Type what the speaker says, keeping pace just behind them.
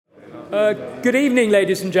Good evening,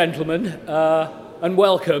 ladies and gentlemen, and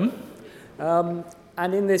welcome. And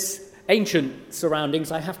in this ancient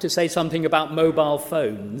surroundings, I have to say something about mobile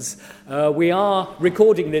phones. We are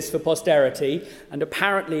recording this for posterity, and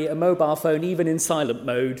apparently a mobile phone, even in silent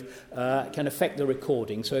mode, can affect the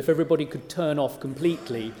recording. So if everybody could turn off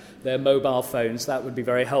completely their mobile phones, that would be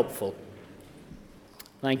very helpful.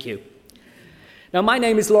 Thank you. Now, my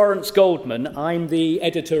name is Lawrence Goldman. I'm the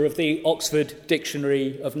editor of the Oxford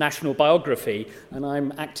Dictionary of National Biography, and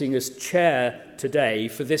I'm acting as chair today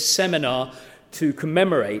for this seminar to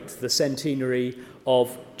commemorate the centenary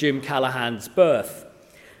of Jim Callaghan's birth.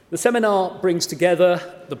 The seminar brings together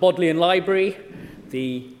the Bodleian Library,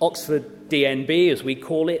 the Oxford DNB, as we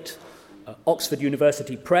call it, Oxford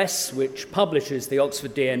University Press, which publishes the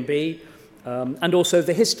Oxford DNB, and also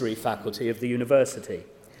the History Faculty of the university.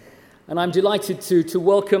 And I'm delighted to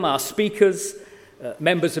welcome our speakers,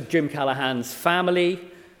 members of Jim Callaghan's family,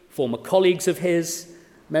 former colleagues of his,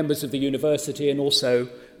 members of the university, and also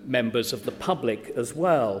members of the public as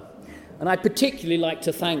well. And I'd particularly like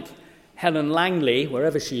to thank Helen Langley,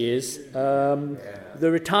 wherever she is, the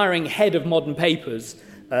retiring head of modern papers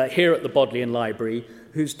here at the Bodleian Library,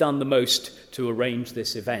 who's done the most to arrange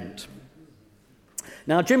this event.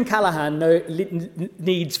 Now, Jim Callaghan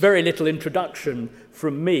needs very little introduction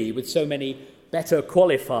from me, with so many better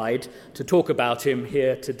qualified to talk about him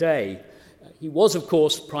here today. He was, of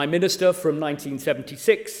course, Prime Minister from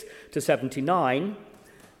 1976 to 79.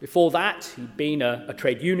 Before that, he'd been a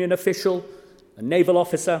trade union official, a naval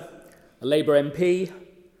officer, a Labour MP,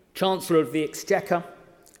 Chancellor of the Exchequer,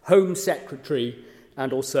 Home Secretary,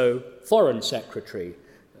 and also Foreign Secretary,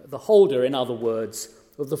 the holder, in other words,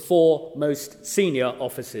 of the four most senior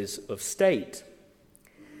offices of state.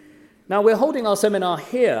 Now, we're holding our seminar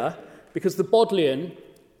here because the Bodleian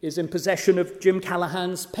is in possession of Jim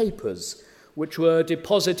Callaghan's papers, which were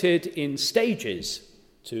deposited in stages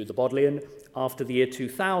to the Bodleian after the year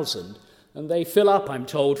 2000, and they fill up, I'm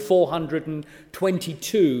told,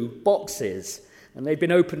 422 boxes, and they've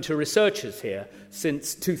been open to researchers here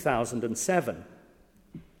since 2007.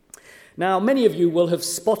 Now, many of you will have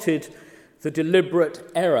spotted the deliberate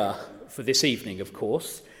error for this evening, of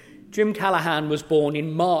course. Jim Callaghan was born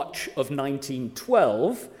in March of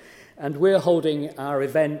 1912, and we're holding our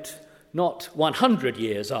event not 100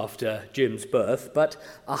 years after Jim's birth, but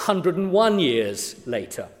 101 years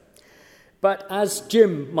later. But as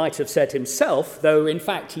Jim might have said himself, though in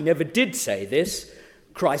fact he never did say this,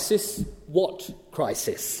 crisis, what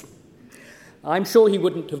crisis? I'm sure he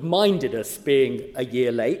wouldn't have minded us being a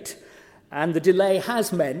year late, and the delay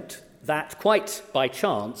has meant that quite by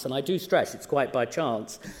chance, and I do stress it's quite by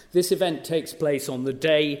chance, this event takes place on the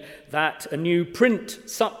day that a new print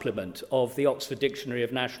supplement of the Oxford Dictionary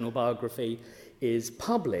of National Biography is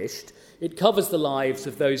published. It covers the lives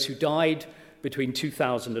of those who died between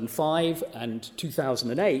 2005 and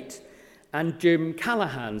 2008, and Jim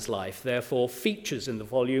Callaghan's life, therefore, features in the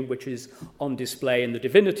volume, which is on display in the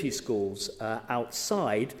Divinity Schools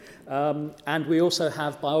outside, and we also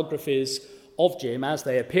have biographies of Jim, as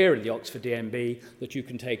they appear in the Oxford DNB, that you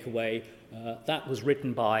can take away. That was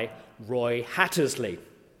written by Roy Hattersley.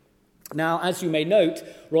 Now, as you may note,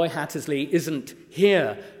 Roy Hattersley isn't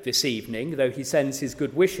here this evening, though he sends his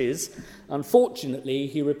good wishes. Unfortunately,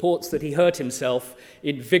 he reports that he hurt himself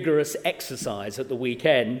in vigorous exercise at the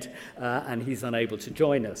weekend, and he's unable to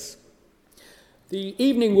join us. The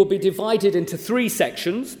evening will be divided into three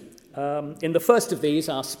sections. In the first of these,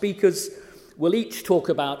 our speakers will each talk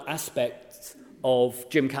about aspects of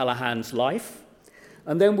Jim Callaghan's life,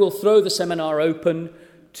 and then we'll throw the seminar open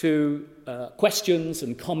to questions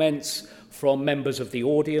and comments from members of the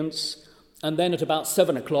audience, and then at about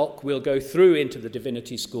 7 o'clock we'll go through into the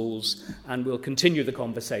Divinity Schools and we'll continue the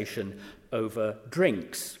conversation over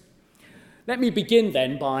drinks. Let me begin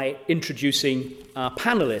then by introducing our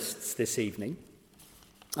panellists this evening.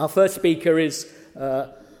 Our first speaker is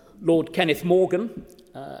Lord Kenneth Morgan,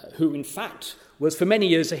 who in fact was for many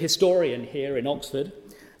years a historian here in Oxford,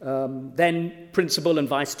 then Principal and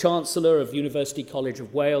Vice-Chancellor of University College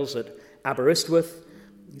of Wales at Aberystwyth.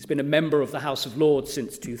 He's been a member of the House of Lords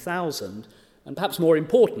since 2000, and perhaps more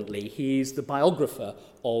importantly, he's the biographer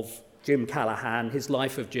of Jim Callaghan. His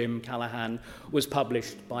Life of Jim Callaghan was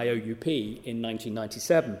published by OUP in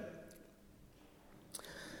 1997.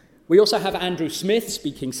 We also have Andrew Smith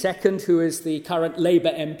speaking second, who is the current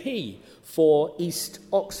Labour MP for East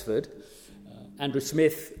Oxford. Andrew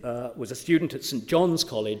Smith was a student at St John's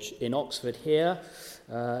College in Oxford here.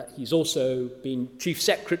 He's also been Chief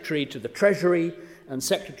Secretary to the Treasury and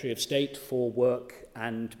Secretary of State for Work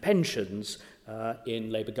and Pensions in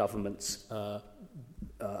Labour governments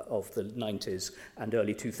of the 90s and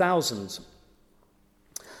early 2000s.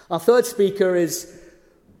 Our third speaker is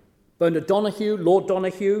Bernard Donoghu, Lord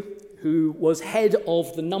Donoghu, who was head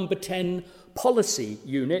of the Number 10 Policy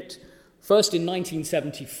Unit, first in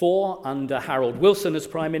 1974 under Harold Wilson as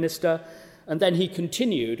Prime Minister, and then he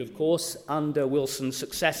continued, of course, under Wilson's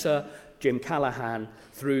successor, Jim Callaghan,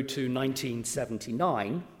 through to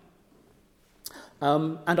 1979.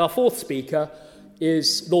 And our fourth speaker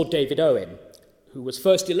is Lord David Owen, who was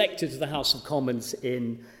first elected to the House of Commons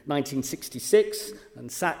in 1966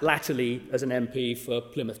 and sat latterly as an MP for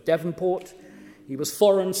Plymouth Devonport. He was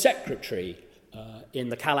Foreign Secretary in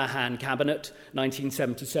the Callaghan Cabinet,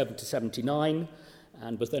 1977 to 79,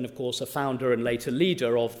 and was then, of course, a founder and later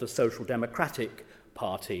leader of the Social Democratic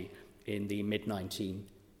Party in the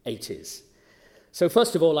mid-1980s. So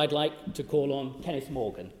first of all, I'd like to call on Kenneth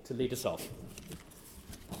Morgan to lead us off.